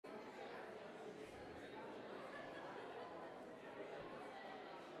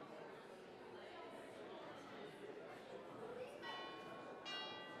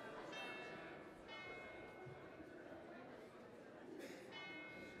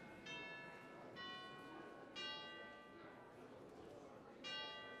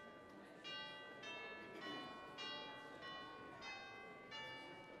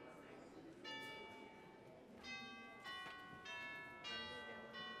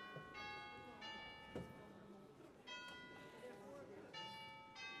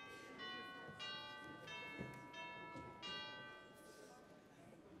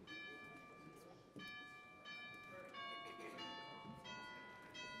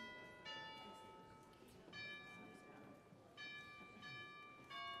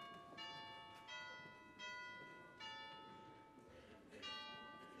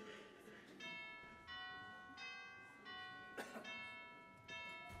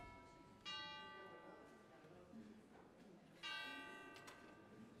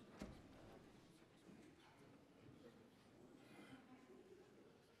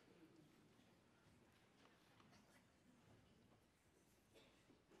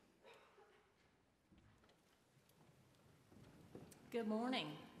Good morning.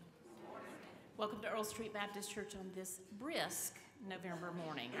 Welcome to Earl Street Baptist Church on this brisk November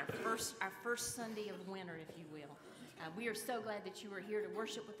morning, our first Sunday of winter, if you will. We are so glad that you are here to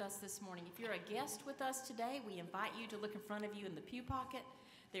worship with us this morning. If you're a guest with us today, we invite you to look in front of you in the pew pocket.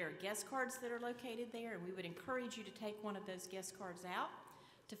 There are guest cards that are located there, and we would encourage you to take one of those guest cards out,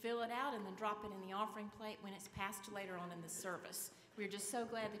 to fill it out, and then drop it in the offering plate when it's passed later on in the service. We're just so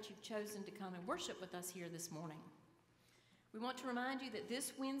glad that you've chosen to come and worship with us here this morning. We want to remind you that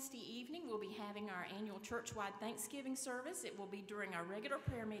this Wednesday evening we'll be having our annual church-wide Thanksgiving service. It will be during our regular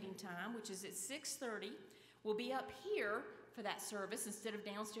prayer meeting time, which is at 6:30. We'll be up here for that service instead of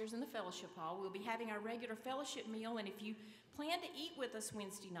downstairs in the fellowship hall. We'll be having our regular fellowship meal, and if you plan to eat with us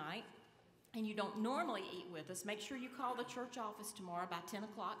Wednesday night and you don't normally eat with us, make sure you call the church office tomorrow by 10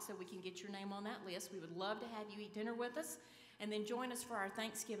 o'clock so we can get your name on that list. We would love to have you eat dinner with us. And then join us for our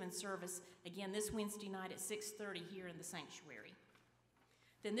Thanksgiving service, again, this Wednesday night at 6:30 here in the sanctuary.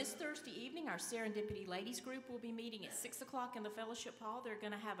 Then this Thursday evening, our Serendipity Ladies group will be meeting at 6 o'clock in the fellowship hall. They're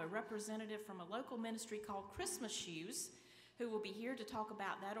going to have a representative from a local ministry called Christmas Shoes who will be here to talk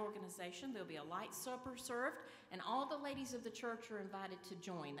about that organization. There'll be a light supper served, and all the ladies of the church are invited to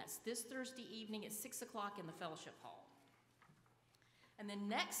join. That's this Thursday evening at 6 o'clock in the fellowship hall. And then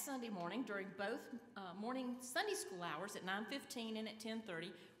next Sunday morning, during both morning Sunday school hours at 9:15 and at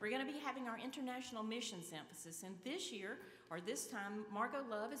 10:30, we're going to be having our international missions emphasis. And this year, or this time, Margot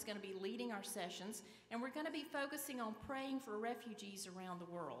Love is going to be leading our sessions, and we're going to be focusing on praying for refugees around the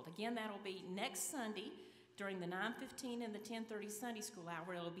world. Again, that'll be next Sunday during the 9:15 and the 10:30 Sunday school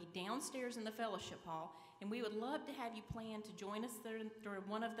hour. It'll be downstairs in the fellowship hall, and we would love to have you plan to join us there during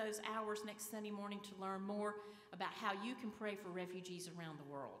one of those hours next Sunday morning to learn more about how you can pray for refugees around the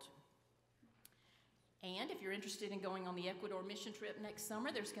world. And if you're interested in going on the Ecuador mission trip next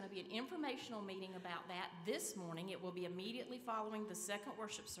summer, there's going to be an informational meeting about that this morning. It will be immediately following the second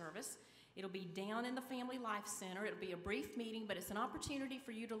worship service. It'll be down in the Family Life Center. It'll be a brief meeting, but it's an opportunity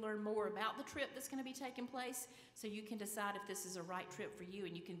for you to learn more about the trip that's going to be taking place so you can decide if this is a right trip for you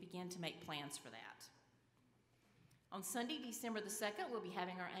and you can begin to make plans for that. On Sunday, December the 2nd, we'll be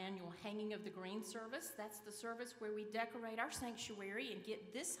having our annual Hanging of the Green service. That's the service where we decorate our sanctuary and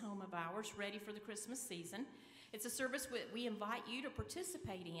get this home of ours ready for the Christmas season. It's a service we invite you to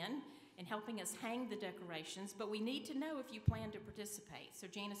participate in helping us hang the decorations, but we need to know if you plan to participate so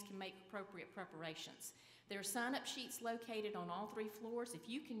Janice can make appropriate preparations. There are sign-up sheets located on all 3 floors. If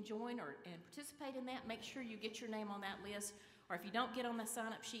you can join and participate in that, make sure you get your name on that list. Or if you don't get on the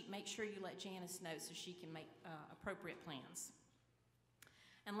sign-up sheet, make sure you let Janice know so she can make appropriate plans.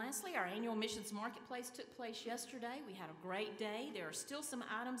 And lastly, our annual missions marketplace took place yesterday. We had a great day. There are still some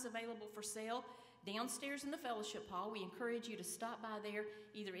items available for sale downstairs in the fellowship hall. We encourage you to stop by there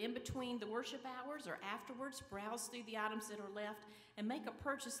either in between the worship hours or afterwards, browse through the items that are left, and make a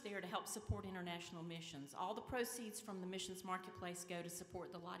purchase there to help support international missions. All the proceeds from the missions marketplace go to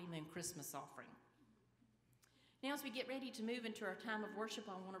support the Lottie Moon Christmas offering. Now, as we get ready to move into our time of worship,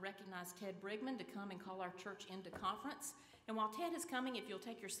 I want to recognize Ted Brigman to come and call our church into conference. And while Ted is coming, if you'll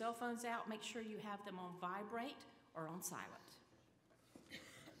take your cell phones out, make sure you have them on vibrate or on silent.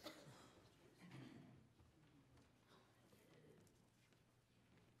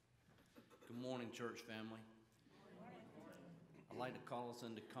 Good morning, church family. I'd like to call us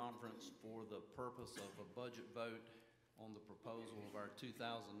into conference for the purpose of a budget vote on the proposal of our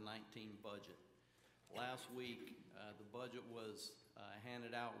 2019 budget. Last week, the budget was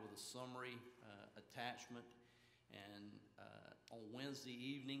handed out with a summary attachment, and on Wednesday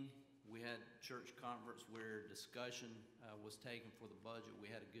evening, we had church conference where discussion was taken for the budget. We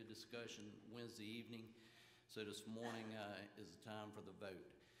had a good discussion Wednesday evening, so this morning is the time for the vote.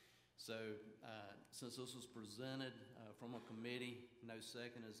 So since this was presented from a committee, no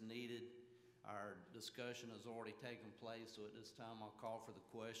second is needed. Our discussion has already taken place, so at this time I'll call for the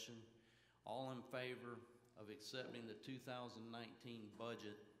question. All in favor of accepting the 2019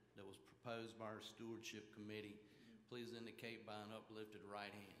 budget that was proposed by our stewardship committee, please indicate by an uplifted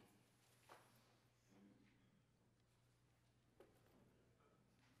right hand.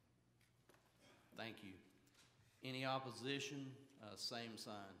 Thank you. Any opposition? Same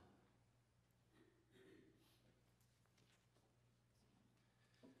sign.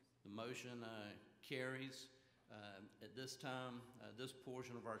 The motion carries. At this time, this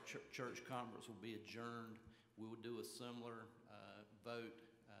portion of our church conference will be adjourned. We will do a similar vote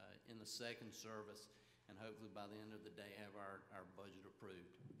in the second service, and hopefully by the end of the day have our budget approved.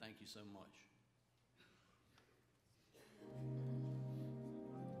 Thank you so much.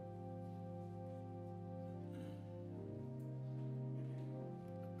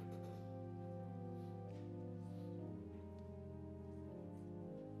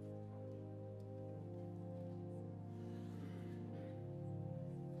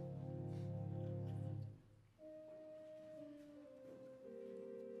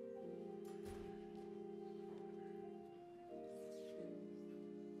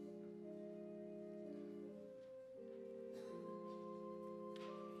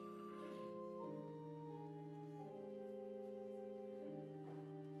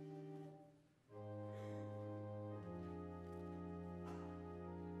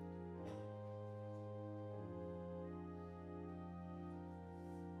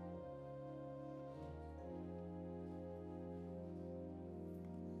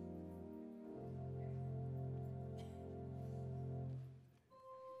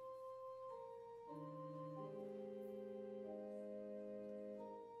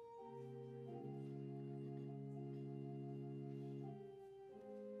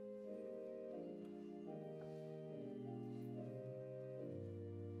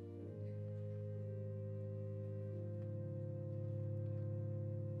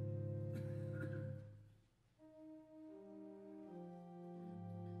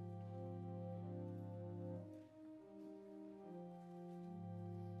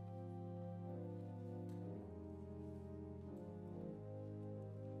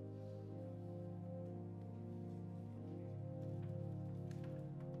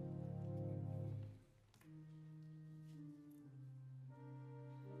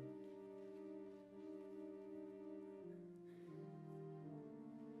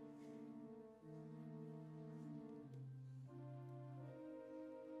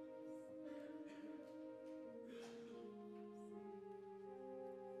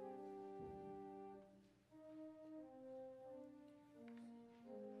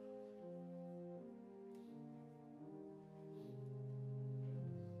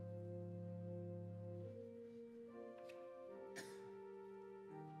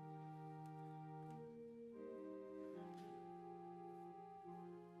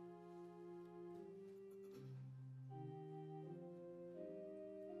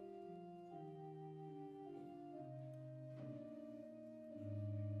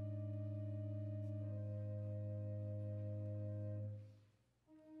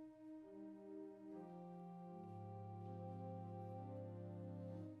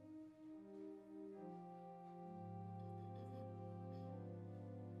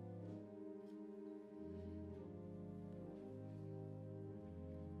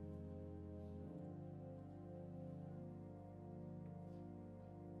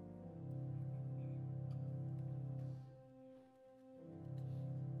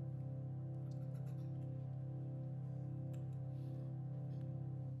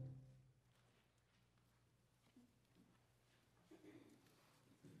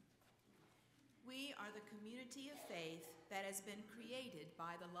 are the community of faith that has been created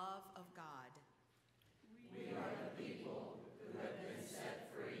by the love of God. We are the people who have been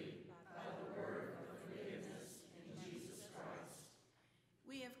set free by the word of forgiveness in Jesus Christ.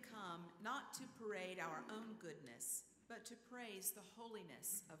 We have come not to parade our own goodness, but to praise the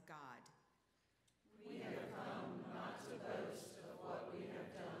holiness of God. We have come not to boast of what we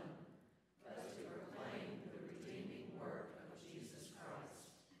have done, but to proclaim the redeeming work of Jesus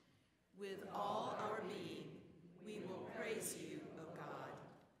Christ. With all our being, we will praise you, O God.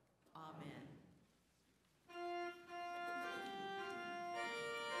 Amen.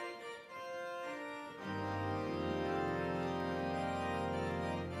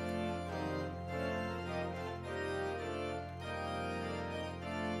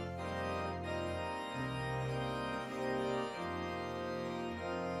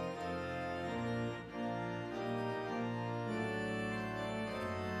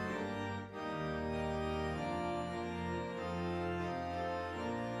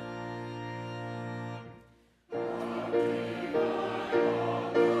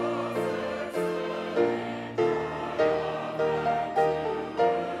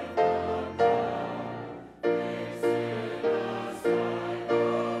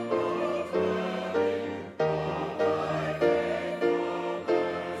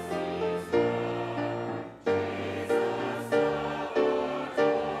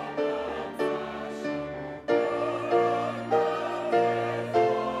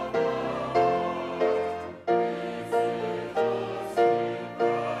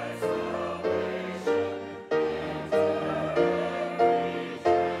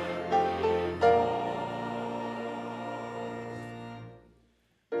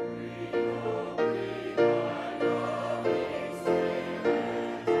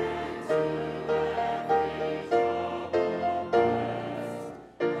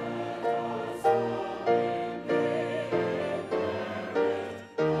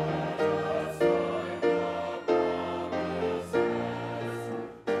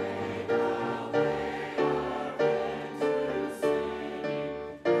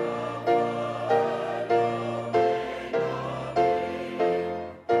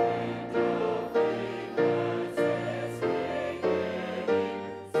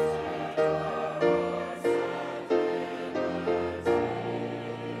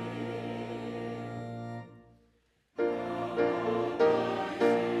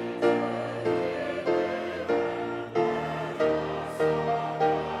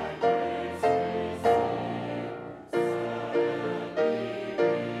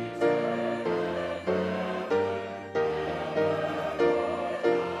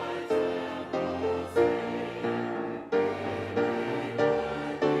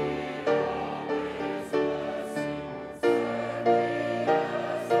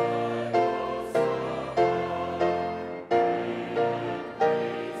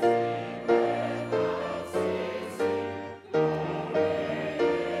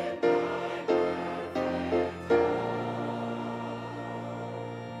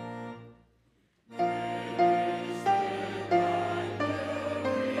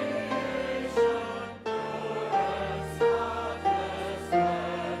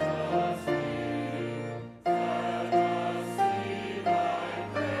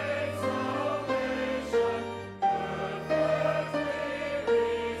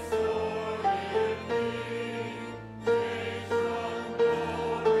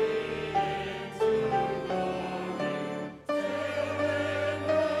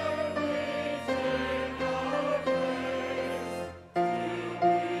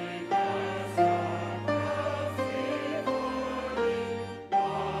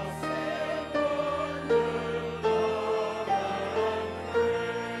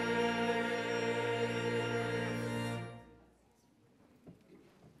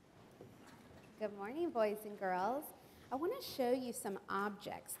 Good morning, boys and girls. I want to show you some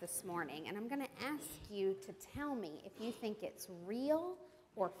objects this morning, and I'm going to ask you to tell me if you think it's real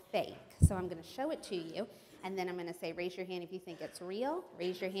or fake. So I'm going to show it to you, and then I'm going to say, raise your hand if you think it's real,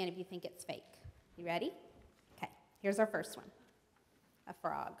 raise your hand if you think it's fake. You ready? Okay, here's our first one, a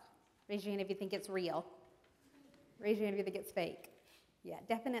frog. Raise your hand if you think it's real. Raise your hand if you think it's fake. Yeah,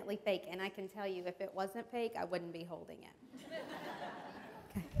 definitely fake, and I can tell you if it wasn't fake, I wouldn't be holding it.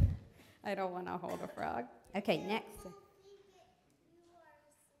 Okay. I don't want to hold a frog. Okay, next.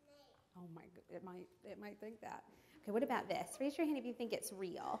 Oh my God, it might think that. Okay, what about this? Raise your hand if you think it's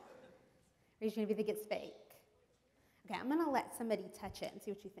real. Raise your hand if you think it's fake. Okay, I'm going to let somebody touch it and see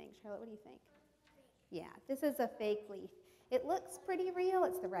what you think. Charlotte, what do you think? Yeah, this is a fake leaf. It looks pretty real.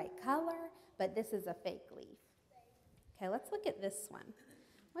 It's the right color, but this is a fake leaf. Okay, let's look at this one.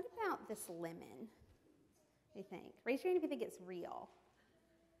 What about this lemon? What do you think? Raise your hand if you think it's real.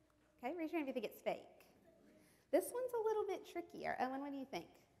 Okay, raise your hand if you think it's fake. This one's a little bit trickier. Owen, what do you think?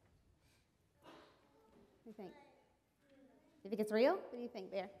 What do you think? You think it's real? What do you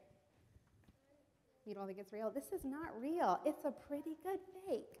think there? You don't think it's real? This is not real. It's a pretty good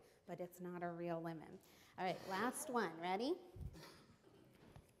fake, but it's not a real lemon. All right, last one. Ready?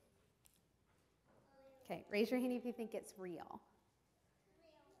 Okay, raise your hand if you think it's real.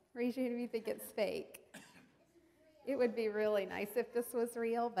 Raise your hand if you think it's fake. It would be really nice if this was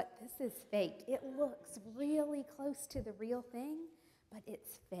real, but this is fake. It looks really close to the real thing, but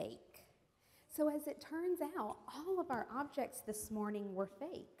it's fake. So as it turns out, all of our objects this morning were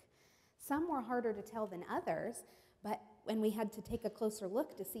fake. Some were harder to tell than others, but when we had to take a closer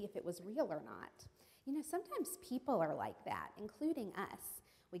look to see if it was real or not. You know, sometimes people are like that, including us.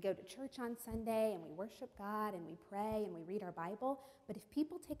 We go to church on Sunday and we worship God and we pray and we read our Bible, but if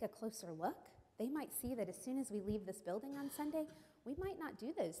people take a closer look, they might see that as soon as we leave this building on Sunday, we might not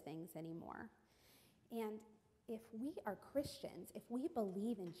do those things anymore. And if we are Christians, if we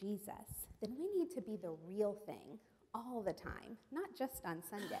believe in Jesus, then we need to be the real thing all the time, not just on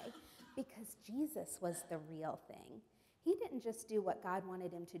Sunday, because Jesus was the real thing. He didn't just do what God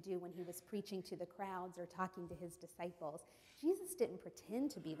wanted him to do when he was preaching to the crowds or talking to his disciples. Jesus didn't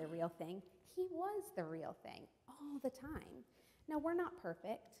pretend to be the real thing. He was the real thing all the time. Now, we're not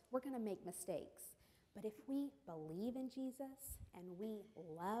perfect. We're going to make mistakes. But if we believe in Jesus and we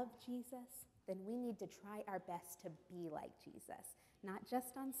love Jesus, then we need to try our best to be like Jesus, not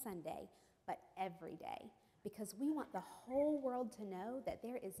just on Sunday, but every day, because we want the whole world to know that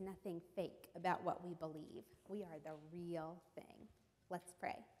there is nothing fake about what we believe. We are the real thing. Let's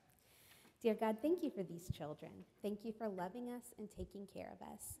pray. Dear God, thank you for these children. Thank you for loving us and taking care of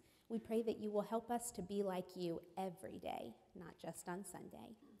us. We pray that you will help us to be like you every day, not just on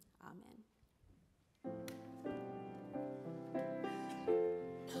Sunday. Amen.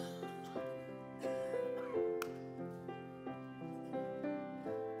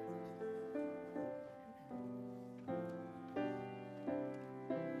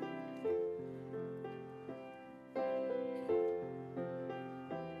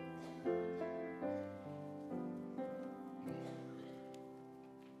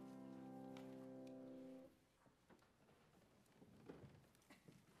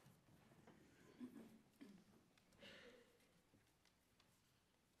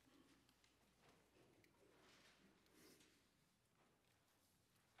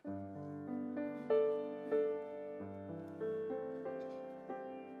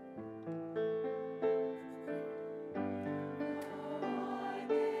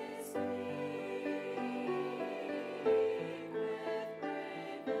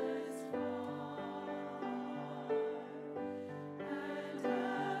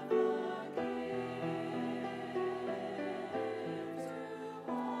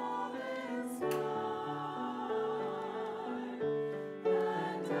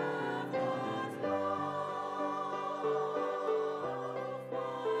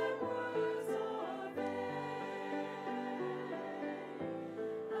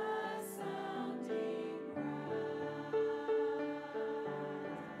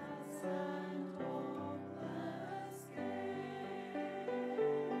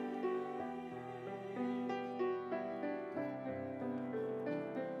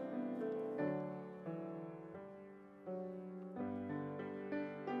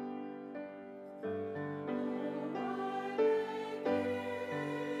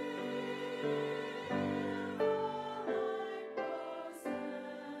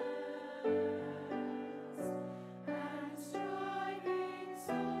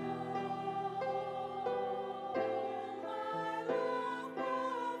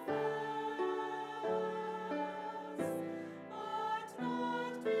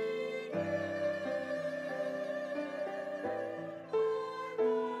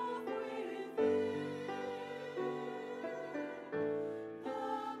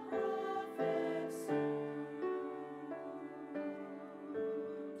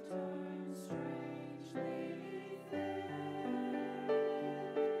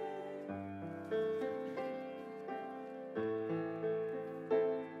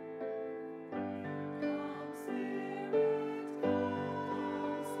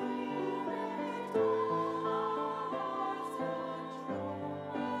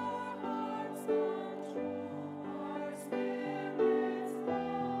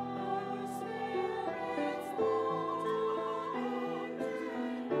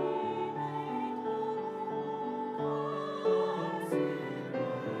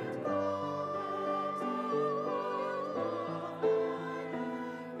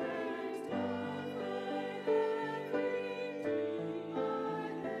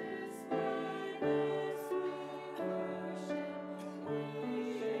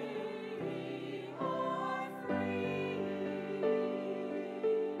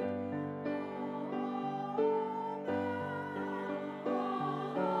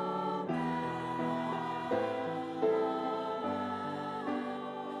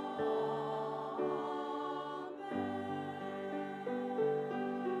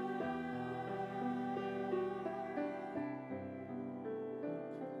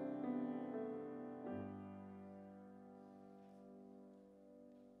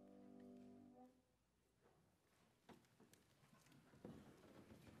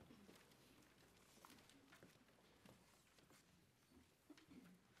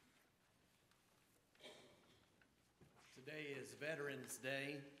 Today is Veterans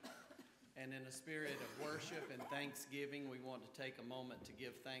Day, and in a spirit of worship and thanksgiving, we want to take a moment to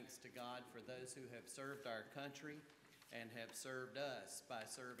give thanks to God for those who have served our country and have served us by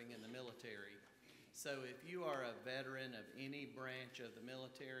serving in the military. So if you are a veteran of any branch of the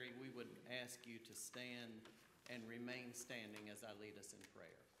military, we would ask you to stand and remain standing as I lead us in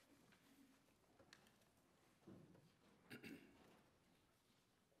prayer.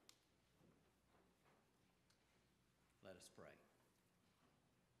 Let us pray.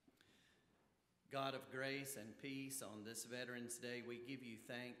 God of grace and peace, on this Veterans Day, we give you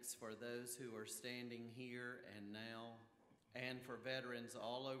thanks for those who are standing here and now, and for veterans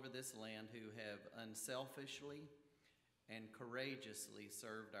all over this land who have unselfishly and courageously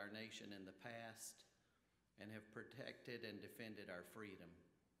served our nation in the past and have protected and defended our freedom.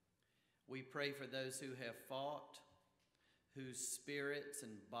 We pray for those who have fought, whose spirits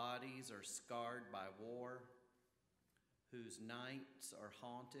and bodies are scarred by war, whose nights are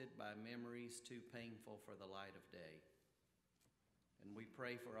haunted by memories too painful for the light of day. And we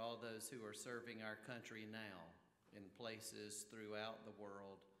pray for all those who are serving our country now in places throughout the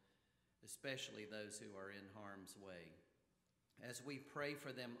world, especially those who are in harm's way. As we pray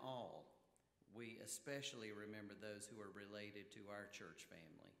for them all, we especially remember those who are related to our church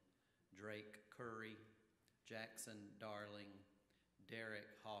family: Drake Curry, Jackson Darling,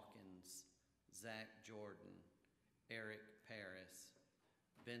 Derek Hawkins, Zach Jordan, Eric Paris,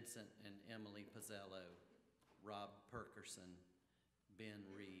 Vincent and Emily Pizzello, Rob Perkerson, Ben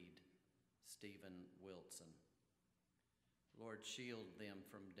Reed, Stephen Wilson. Lord, shield them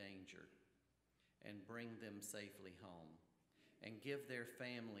from danger and bring them safely home, and give their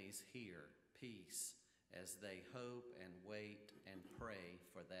families here peace as they hope and wait and pray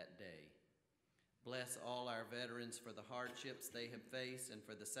for that day. Bless all our veterans for the hardships they have faced and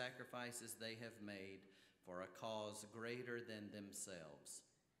for the sacrifices they have made for a cause greater than themselves.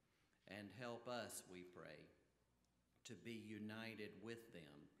 And help us, we pray, to be united with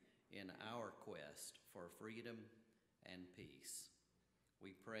them in our quest for freedom and peace.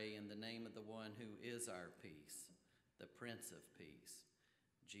 We pray in the name of the one who is our peace, the Prince of Peace,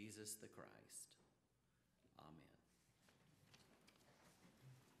 Jesus the Christ. Amen.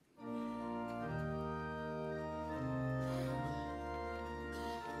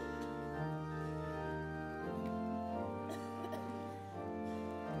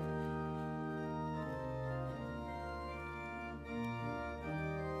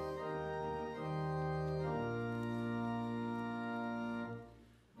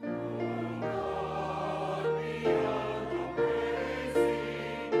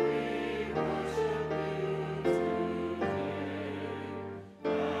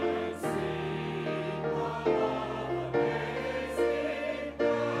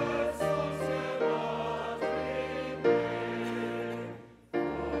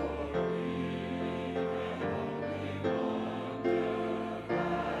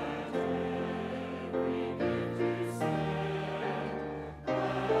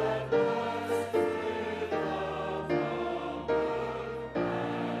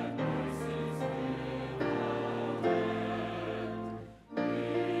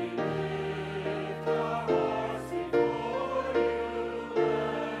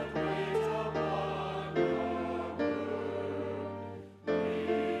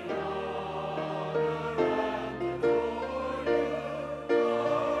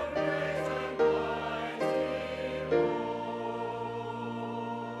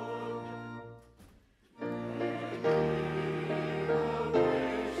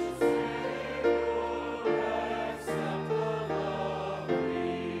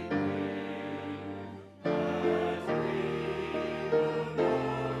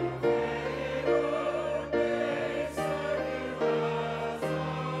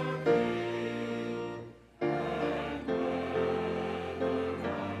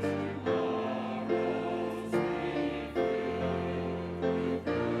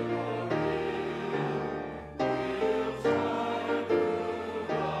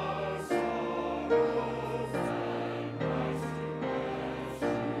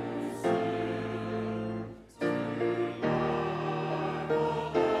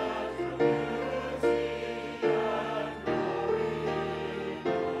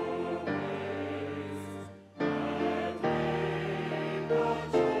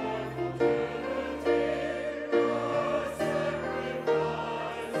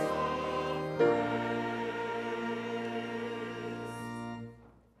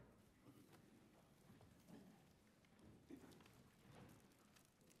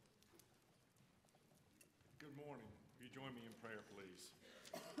 Join me in prayer, please.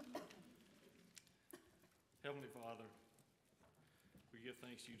 Heavenly Father, we give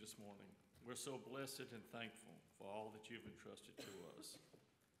thanks to you this morning. We're so blessed and thankful for all that you've entrusted to us,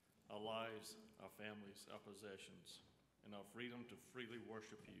 our lives, our families, our possessions, and our freedom to freely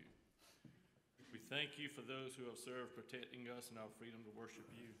worship you. We thank you for those who have served protecting us and our freedom to worship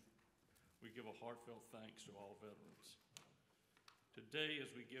you. We give a heartfelt thanks to all veterans. Today,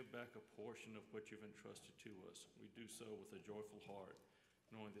 as we give back a portion of what you've entrusted to us, we do so with a joyful heart,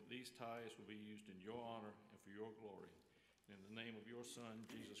 knowing that these tithes will be used in your honor and for your glory. And in the name of your Son,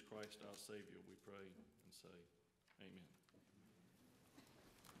 Jesus Christ, our Savior, we pray and say, amen.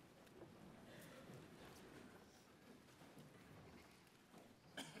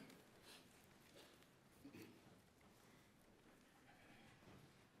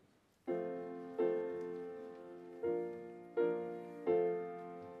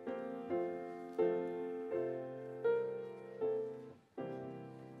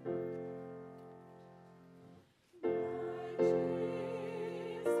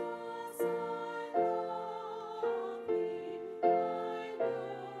 Jesus, I love thee.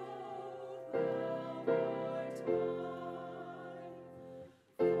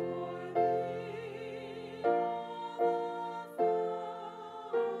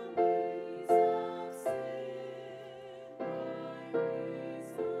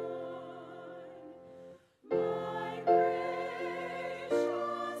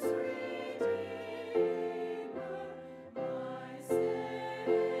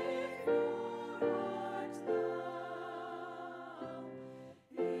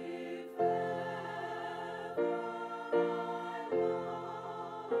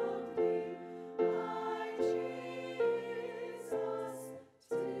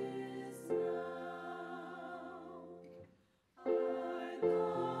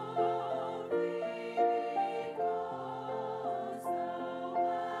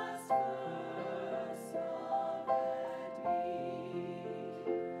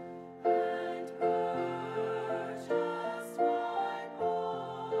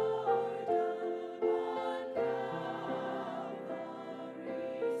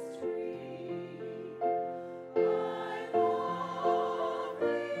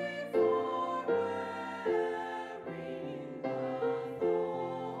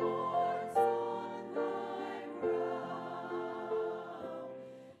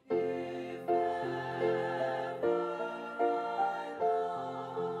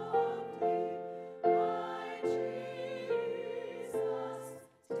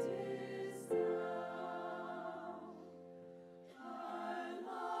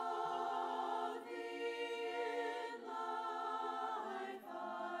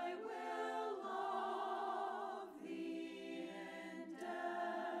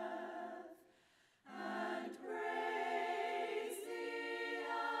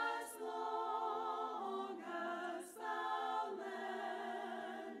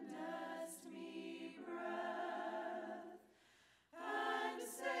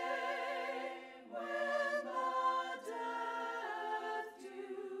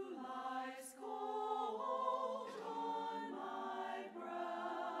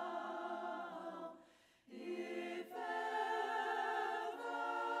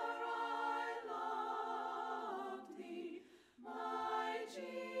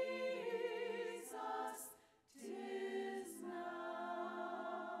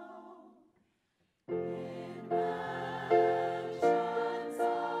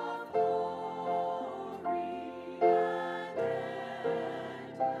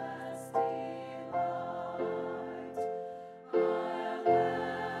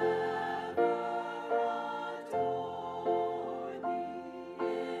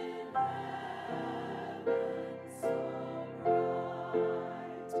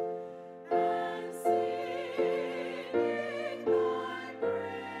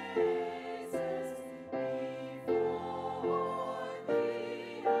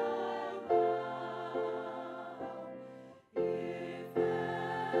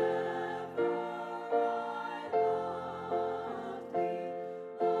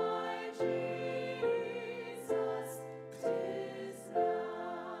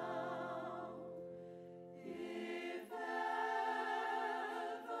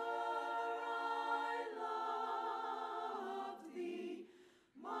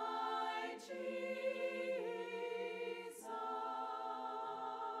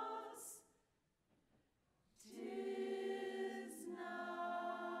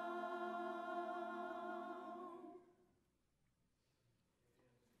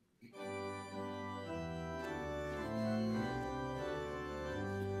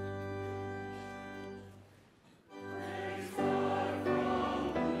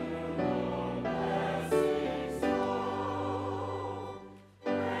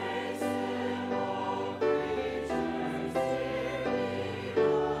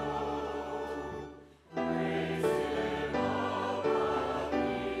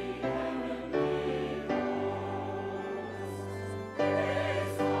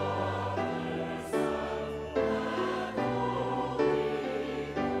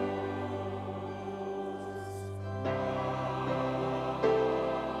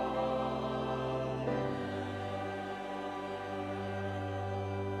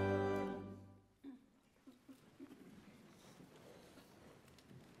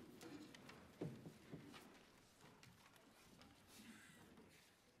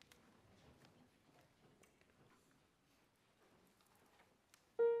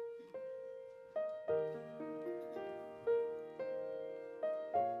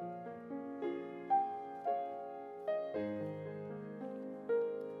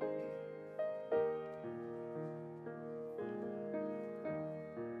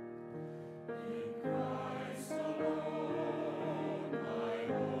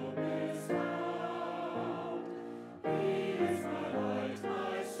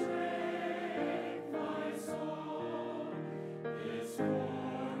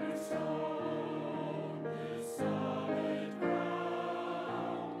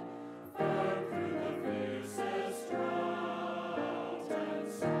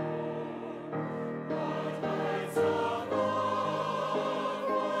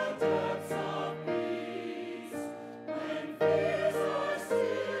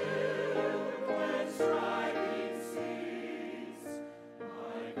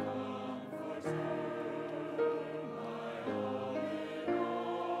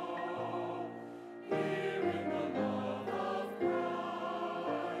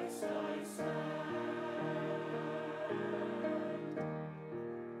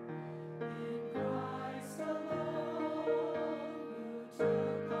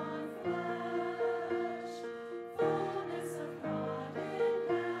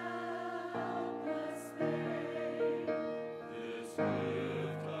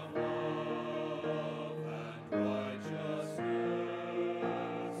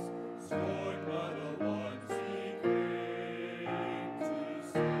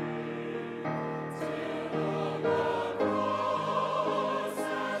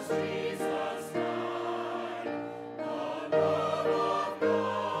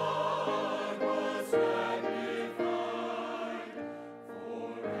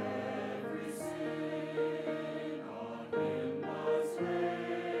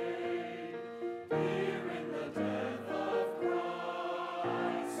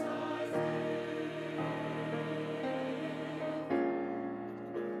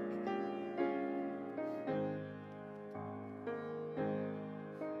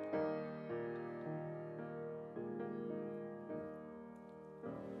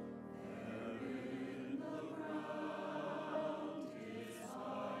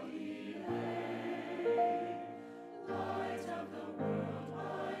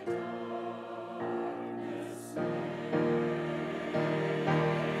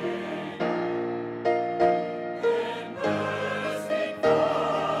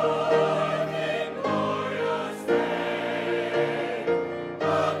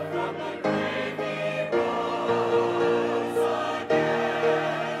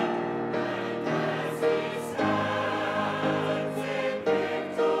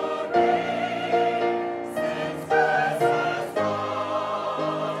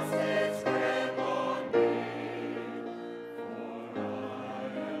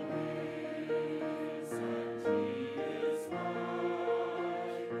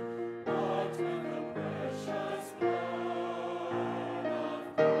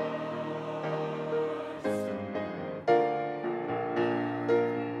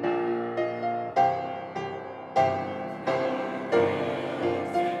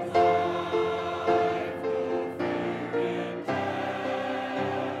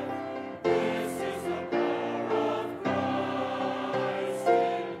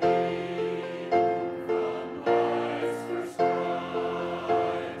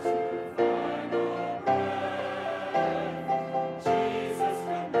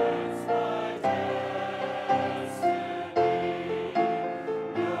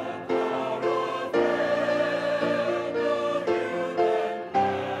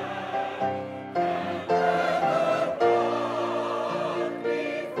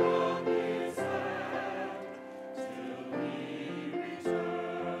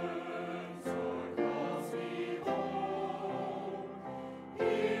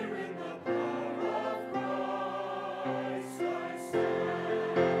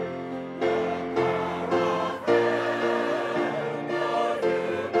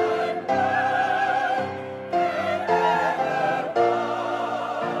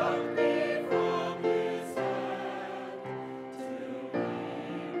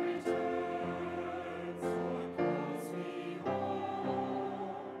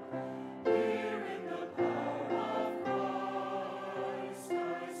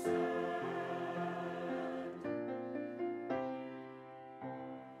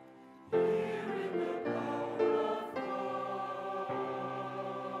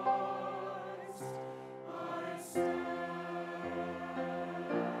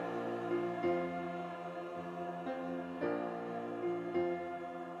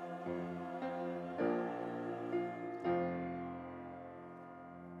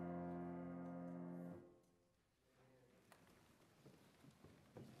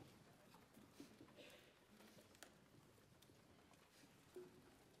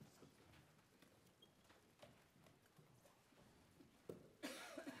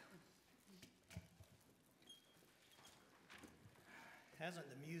 Hasn't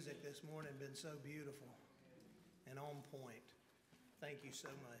the music this morning been so beautiful and on point? Thank you so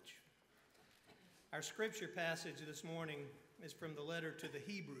much. Our scripture passage this morning is from the letter to the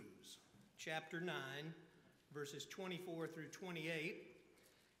Hebrews, chapter 9, verses 24 through 28.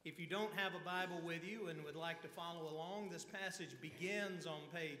 If you don't have a Bible with you and would like to follow along, this passage begins on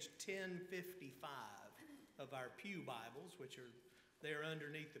page 1055 of our pew Bibles, which are there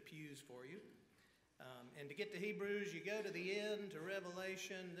underneath the pews for you. And to get to Hebrews, you go to the end, to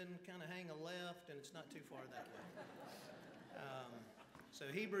Revelation, then kind of hang a left, and it's not too far that way. So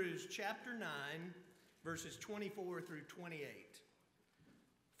Hebrews chapter 9, verses 24 through 28.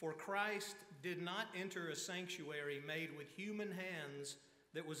 For Christ did not enter a sanctuary made with human hands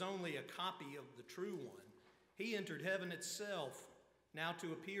that was only a copy of the true one. He entered heaven itself, now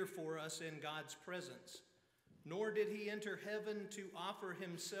to appear for us in God's presence. Nor did he enter heaven to offer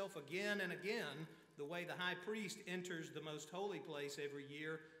himself again and again, the way the high priest enters the most holy place every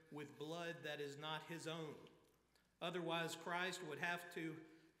year with blood that is not his own. Otherwise, Christ would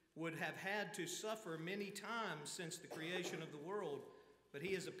have had to suffer many times since the creation of the world, but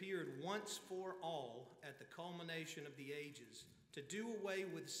he has appeared once for all at the culmination of the ages to do away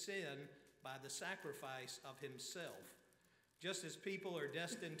with sin by the sacrifice of himself. Just as people are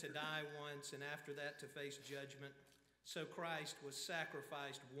destined to die once and after that to face judgment, so Christ was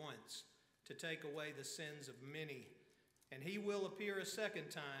sacrificed once to take away the sins of many. And he will appear a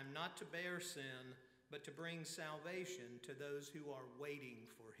second time, not to bear sin, but to bring salvation to those who are waiting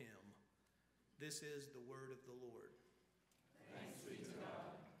for him. This is the word of the Lord. Thanks be to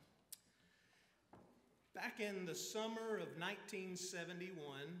God. Back in the summer of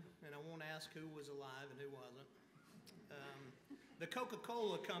 1971, and I won't ask who was alive and who wasn't, the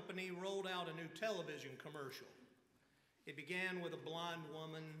Coca-Cola Company rolled out a new television commercial. It began with a blonde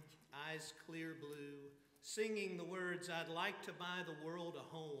woman, eyes clear blue, singing the words, "I'd like to buy the world a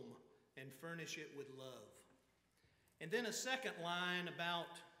home and furnish it with love." And then a second line about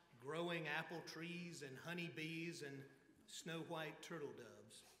growing apple trees and honeybees and snow white turtle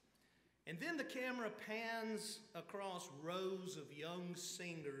doves. And then the camera pans across rows of young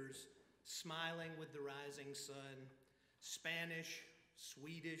singers smiling with the rising sun. Spanish,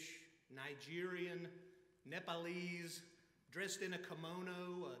 Swedish, Nigerian, Nepalese, dressed in a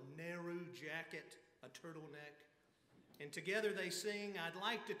kimono, a Nehru jacket, a turtleneck. And together they sing, "I'd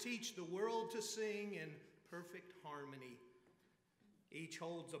like to teach the world to sing in perfect harmony." Each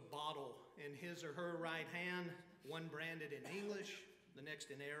holds a bottle in his or her right hand, one branded in English, the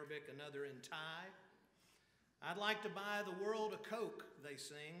next in Arabic, another in Thai. "I'd like to buy the world a Coke," they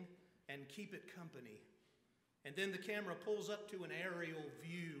sing, "and keep it company." And then the camera pulls up to an aerial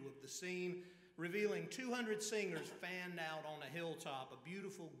view of the scene, revealing 200 singers fanned out on a hilltop, a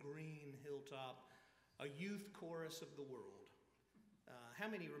beautiful green hilltop, a youth chorus of the world. How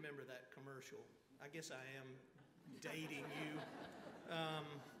many remember that commercial? I guess I am dating you.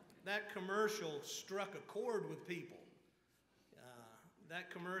 That commercial struck a chord with people.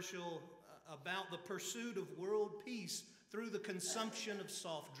 That commercial about the pursuit of world peace through the consumption of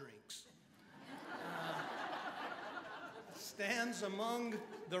soft drinks stands among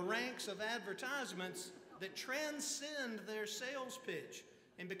the ranks of advertisements that transcend their sales pitch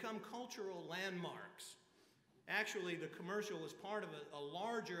and become cultural landmarks. Actually, the commercial was part of a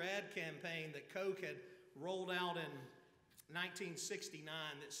larger ad campaign that Coke had rolled out in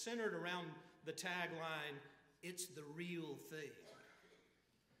 1969 that centered around the tagline, "It's the real thing."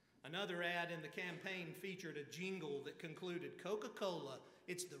 Another ad in the campaign featured a jingle that concluded, "Coca-Cola,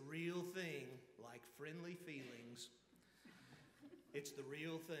 it's the real thing, like friendly feelings. It's the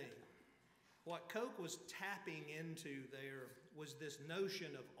real thing." What Coke was tapping into there was this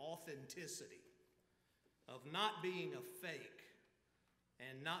notion of authenticity, of not being a fake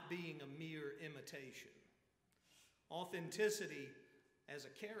and not being a mere imitation. Authenticity as a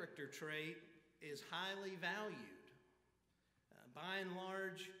character trait is highly valued. By and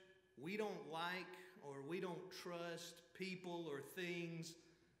large, we don't like or we don't trust people or things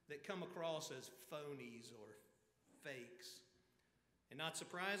that come across as phonies or fakes. And not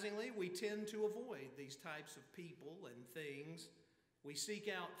surprisingly, we tend to avoid these types of people and things. We seek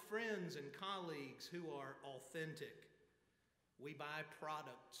out friends and colleagues who are authentic. We buy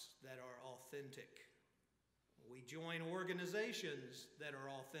products that are authentic. We join organizations that are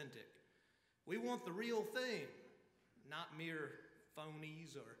authentic. We want the real thing, not mere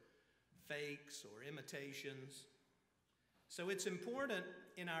phonies or fakes or imitations. So it's important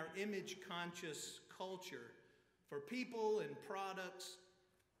in our image-conscious culture for people and products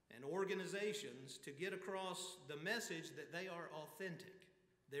and organizations to get across the message that they are authentic.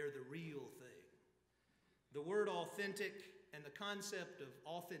 They're the real thing. The word authentic and the concept of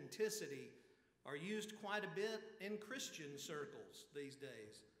authenticity are used quite a bit in Christian circles these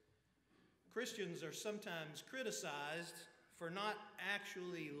days. Christians are sometimes criticized for not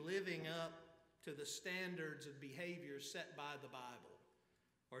actually living up to the standards of behavior set by the Bible,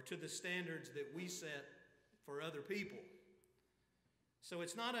 or to the standards that we set for other people. So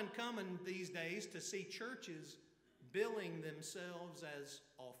it's not uncommon these days to see churches billing themselves as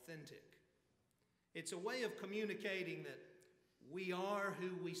authentic. It's a way of communicating that we are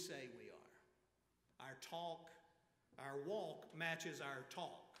who we say we are. Our walk matches our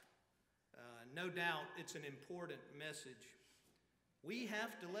talk. No doubt it's an important message. We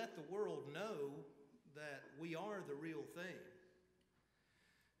have to let the world know that we are the real thing.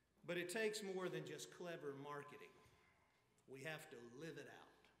 But it takes more than just clever marketing. We have to live it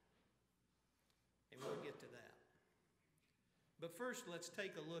out. And we'll get to that. But first, let's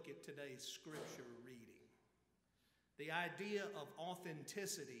take a look at today's scripture reading. The idea of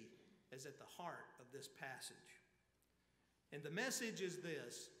authenticity is at the heart of this passage. And the message is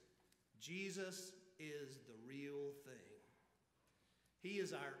this: Jesus is the real thing. He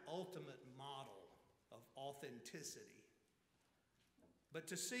is our ultimate model of authenticity. But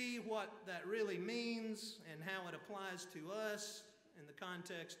to see what that really means and how it applies to us in the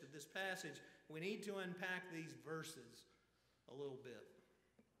context of this passage, we need to unpack these verses a little bit.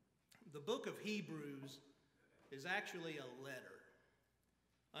 The book of Hebrews is actually a letter.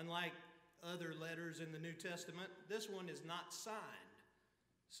 Unlike other letters in the New Testament, this one is not signed,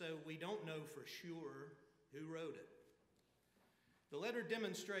 so we don't know for sure who wrote it. The letter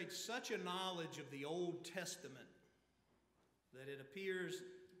demonstrates such a knowledge of the Old Testament that it appears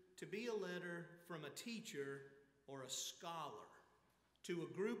to be a letter from a teacher or a scholar to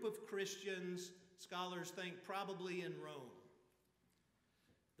a group of Christians, scholars think probably in Rome.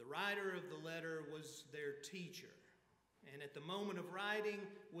 The writer of the letter was their teacher, and at the moment of writing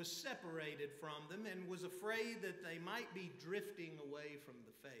was separated from them and was afraid that they might be drifting away from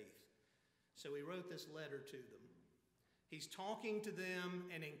the faith. So he wrote this letter to them. He's talking to them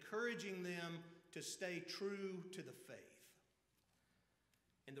and encouraging them to stay true to the faith.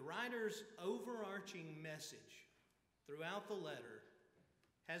 And the writer's overarching message throughout the letter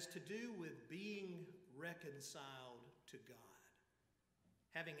has to do with being reconciled to God,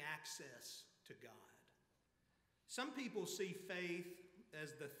 having access to God. Some people see faith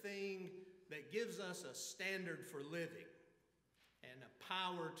as the thing that gives us a standard for living and a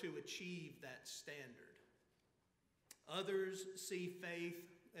power to achieve that standard. Others see faith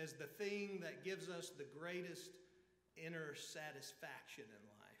as the thing that gives us the greatest inner satisfaction in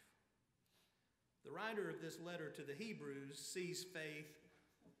life. The writer of this letter to the Hebrews sees faith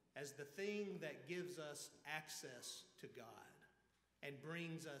as the thing that gives us access to God and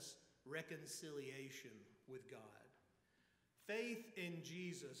brings us reconciliation with God. Faith in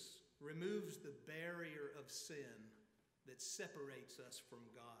Jesus removes the barrier of sin that separates us from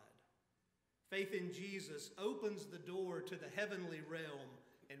God. Faith in Jesus opens the door to the heavenly realm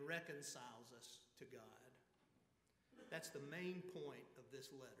and reconciles us to God. That's the main point of this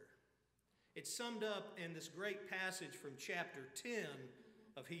letter. It's summed up in this great passage from chapter 10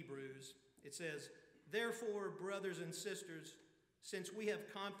 of Hebrews. It says, "Therefore, brothers and sisters, since we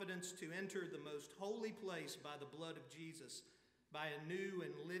have confidence to enter the most holy place by the blood of Jesus, by a new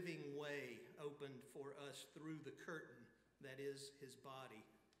and living way opened for us through the curtain that is his body.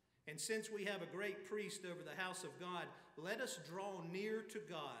 And since we have a great priest over the house of God, let us draw near to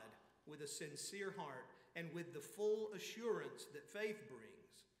God with a sincere heart and with the full assurance that faith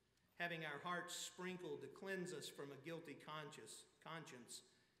brings, having our hearts sprinkled to cleanse us from a guilty conscience,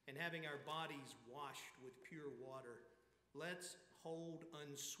 and having our bodies washed with pure water. Let's hold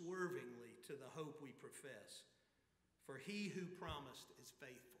unswervingly to the hope we profess, for he who promised is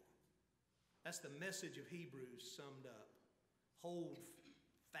faithful." That's the message of Hebrews summed up. Hold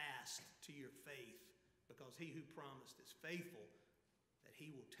fast to your faith, because he who promised is faithful, that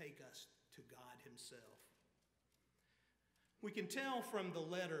he will take us to God himself. We can tell from the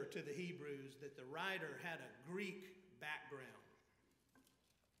letter to the Hebrews that the writer had a Greek background.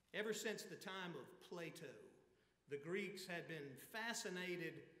 Ever since the time of Plato, the Greeks had been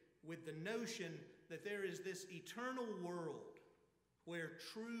fascinated with the notion that there is this eternal world where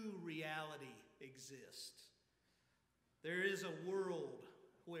true reality exists. There is a world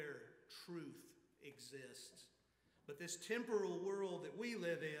where truth exists. But this temporal world that we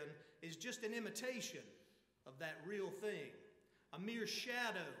live in is just an imitation of that real thing, a mere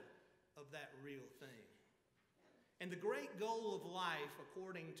shadow of that real thing. And the great goal of life,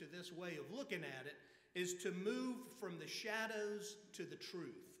 according to this way of looking at it, is to move from the shadows to the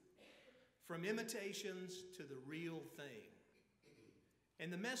truth, from imitations to the real thing.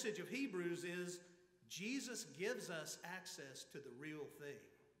 And the message of Hebrews is Jesus gives us access to the real thing,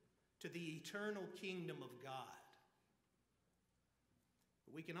 to the eternal kingdom of God.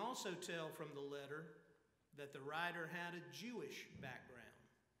 We can also tell from the letter that the writer had a Jewish background.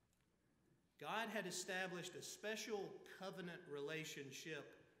 God had established a special covenant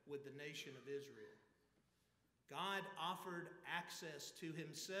relationship with the nation of Israel. God offered access to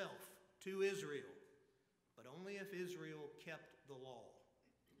himself to Israel, but only if Israel kept the law.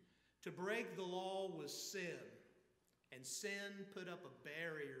 To break the law was sin, and sin put up a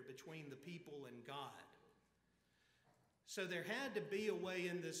barrier between the people and God. So there had to be a way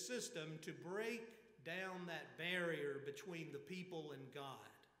in this system to break down that barrier between the people and God.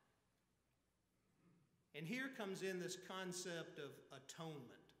 And here comes in this concept of atonement.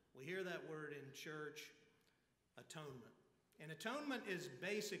 We hear that word in church, atonement. And atonement is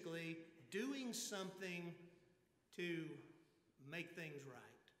basically doing something to make things right.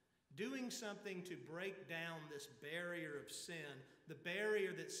 Doing something to break down this barrier of sin, the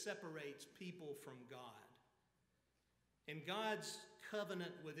barrier that separates people from God. In God's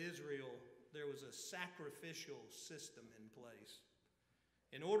covenant with Israel, there was a sacrificial system in place.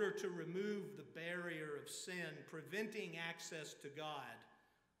 In order to remove the barrier of sin, preventing access to God,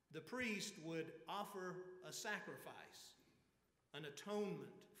 the priest would offer a sacrifice, an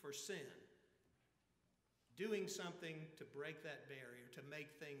atonement for sin, doing something to break that barrier, to make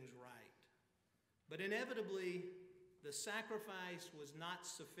things right. But inevitably, the sacrifice was not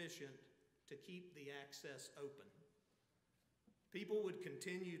sufficient to keep the access open. People would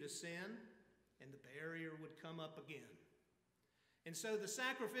continue to sin, and the barrier would come up again. And so the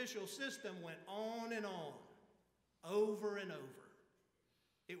sacrificial system went on and on, over and over.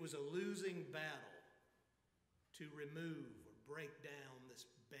 It was a losing battle to remove or break down this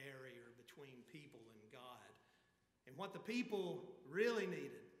barrier between people and God. And what the people really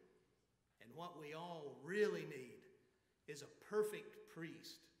needed, and what we all really need, is a perfect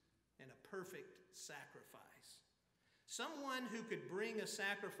priest and a perfect sacrifice. Someone who could bring a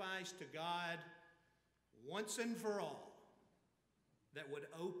sacrifice to God once and for all that would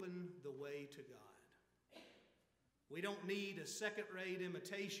open the way to God. We don't need a second-rate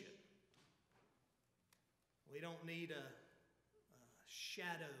imitation. We don't need a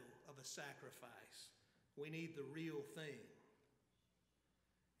shadow of a sacrifice. We need the real thing.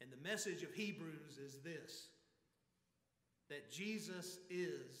 And the message of Hebrews is this, that Jesus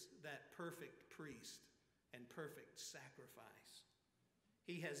is that perfect priest and perfect sacrifice.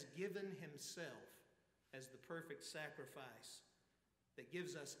 He has given himself as the perfect sacrifice that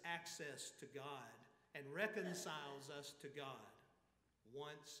gives us access to God and reconciles us to God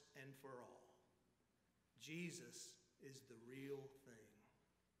once and for all. Jesus is the real thing.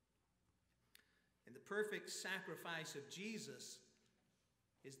 And the perfect sacrifice of Jesus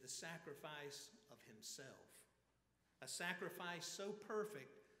is the sacrifice of himself. A sacrifice so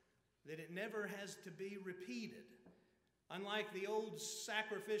perfect that it never has to be repeated. Unlike the old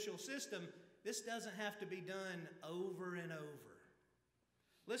sacrificial system, this doesn't have to be done over and over.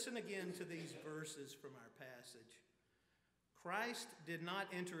 Listen again to these verses from our passage. Christ did not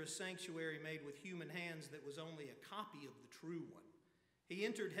enter a sanctuary made with human hands that was only a copy of the true one. He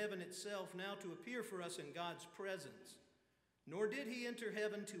entered heaven itself now to appear for us in God's presence. Nor did he enter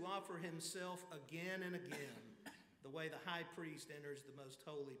heaven to offer himself again and again, the way the high priest enters the most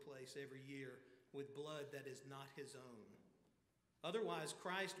holy place every year with blood that is not his own. Otherwise,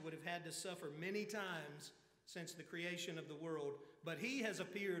 Christ would have had to suffer many times since the creation of the world, but he has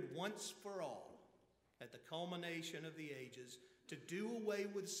appeared once for all at the culmination of the ages to do away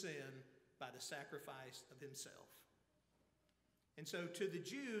with sin by the sacrifice of himself. And so to the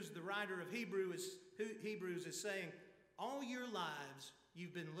Jews, the writer of Hebrews is saying, all your lives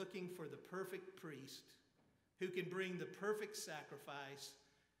you've been looking for the perfect priest who can bring the perfect sacrifice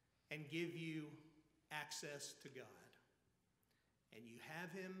and give you access to God. And you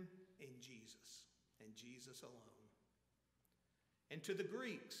have him in Jesus, and Jesus alone. And to the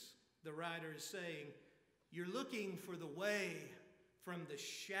Greeks, the writer is saying, you're looking for the way from the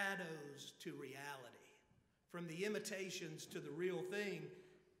shadows to reality, from the imitations to the real thing,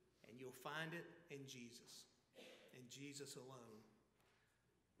 and you'll find it in Jesus, and Jesus alone.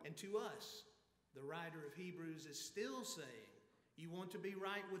 And to us, the writer of Hebrews is still saying, you want to be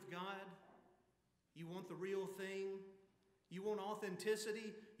right with God? You want the real thing? You want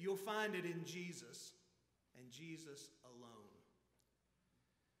authenticity? You'll find it in Jesus, and Jesus alone.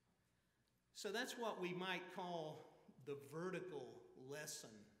 So that's what we might call the vertical lesson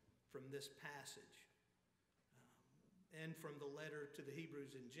from this passage and from the letter to the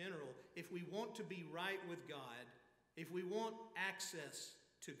Hebrews in general. If we want to be right with God, if we want access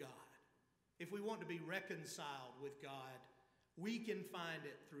to God, if we want to be reconciled with God, we can find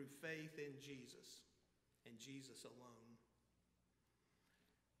it through faith in Jesus and Jesus alone.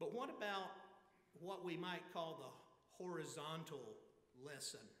 But what about what we might call the horizontal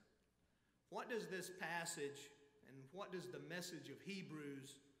lesson? What does this passage and what does the message of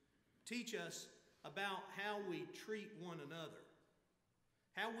Hebrews teach us about how we treat one another,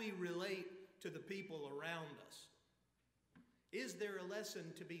 how we relate to the people around us? Is there a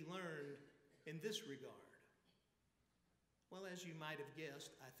lesson to be learned in this regard? Well, as you might have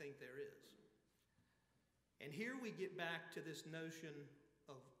guessed, I think there is. And here we get back to this notion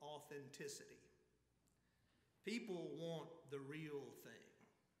of authenticity. People want the real thing.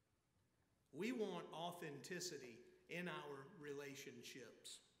 We want authenticity in our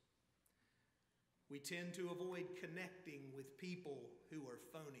relationships. We tend to avoid connecting with people who are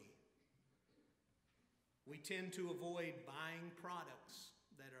phony. We tend to avoid buying products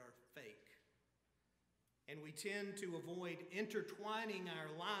that are fake. And we tend to avoid intertwining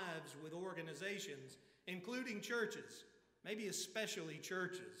our lives with organizations, including churches, maybe especially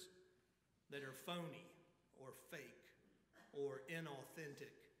churches, that are phony or fake or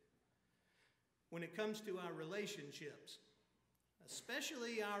inauthentic. When it comes to our relationships,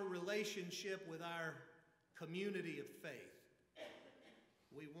 especially our relationship with our community of faith,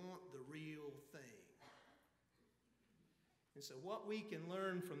 we want the real thing. And so what we can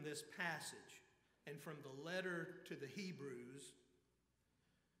learn from this passage and from the letter to the Hebrews,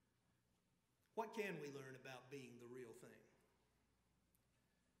 what can we learn about being the real thing?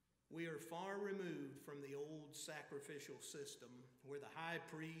 We are far removed from the old sacrificial system where the high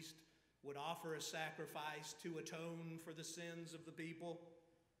priest would offer a sacrifice to atone for the sins of the people.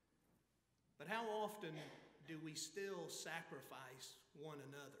 But how often do we still sacrifice one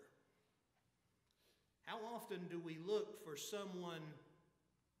another? How often do we look for someone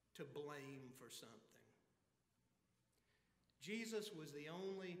to blame for something? Jesus was the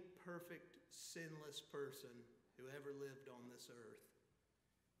only perfect, sinless person who ever lived on this earth.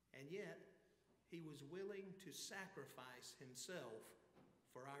 And yet, he was willing to sacrifice himself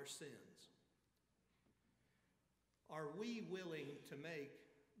for our sins. Are we willing to make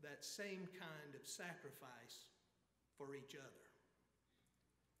that same kind of sacrifice for each other?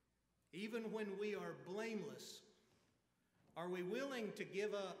 Even when we are blameless, are we willing to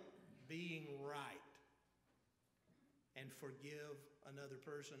give up being right and forgive another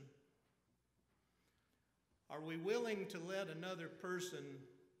person? Are we willing to let another person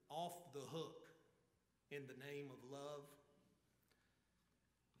off the hook in the name of love?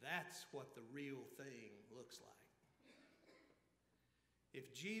 That's what the real thing looks like.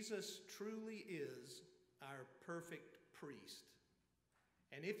 If Jesus truly is our perfect priest,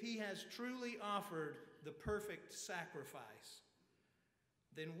 and if he has truly offered the perfect sacrifice,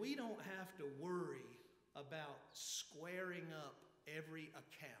 then we don't have to worry about squaring up every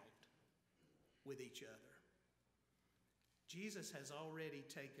account with each other. Jesus has already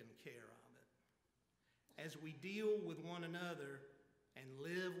taken care of it. As we deal with one another and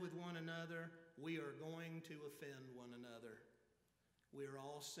live with one another, we are going to offend one another. We're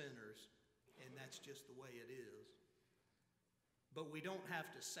all sinners, and that's just the way it is. But we don't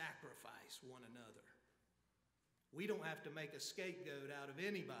have to sacrifice one another. We don't have to make a scapegoat out of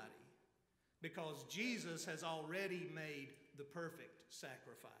anybody because Jesus has already made the perfect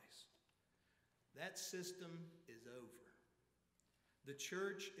sacrifice. That system is over. The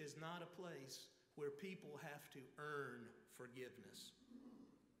church is not a place where people have to earn forgiveness.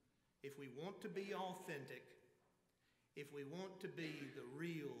 If we want to be authentic, if we want to be the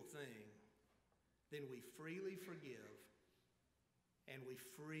real thing, then we freely forgive and we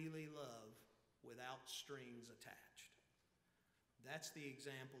freely love without strings attached. That's the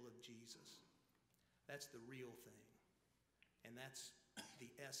example of Jesus. That's the real thing. And that's the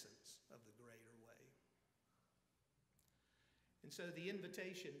essence of the greater way. And so the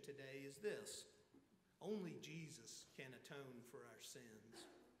invitation today is this: only Jesus can atone for our sins.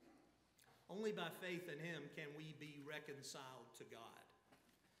 Only by faith in him can we be reconciled to God.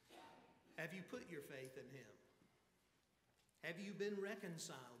 Have you put your faith in him? Have you been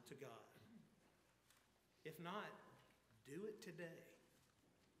reconciled to God? If not, do it today.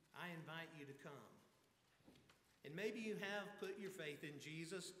 I invite you to come. And maybe you have put your faith in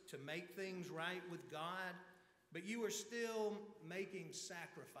Jesus to make things right with God, but you are still making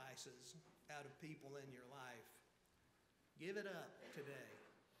sacrifices out of people in your life. Give it up today.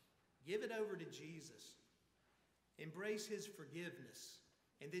 Give it over to Jesus. Embrace his forgiveness,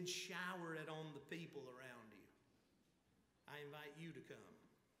 and then shower it on the people around you. I invite you to come.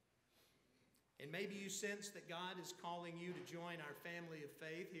 And maybe you sense that God is calling you to join our family of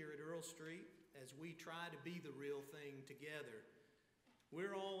faith here at Earl Street as we try to be the real thing together.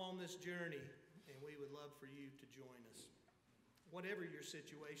 We're all on this journey, and we would love for you to join us. Whatever your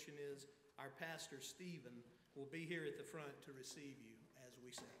situation is, our pastor, Stephen, will be here at the front to receive you as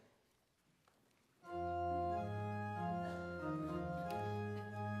we sing.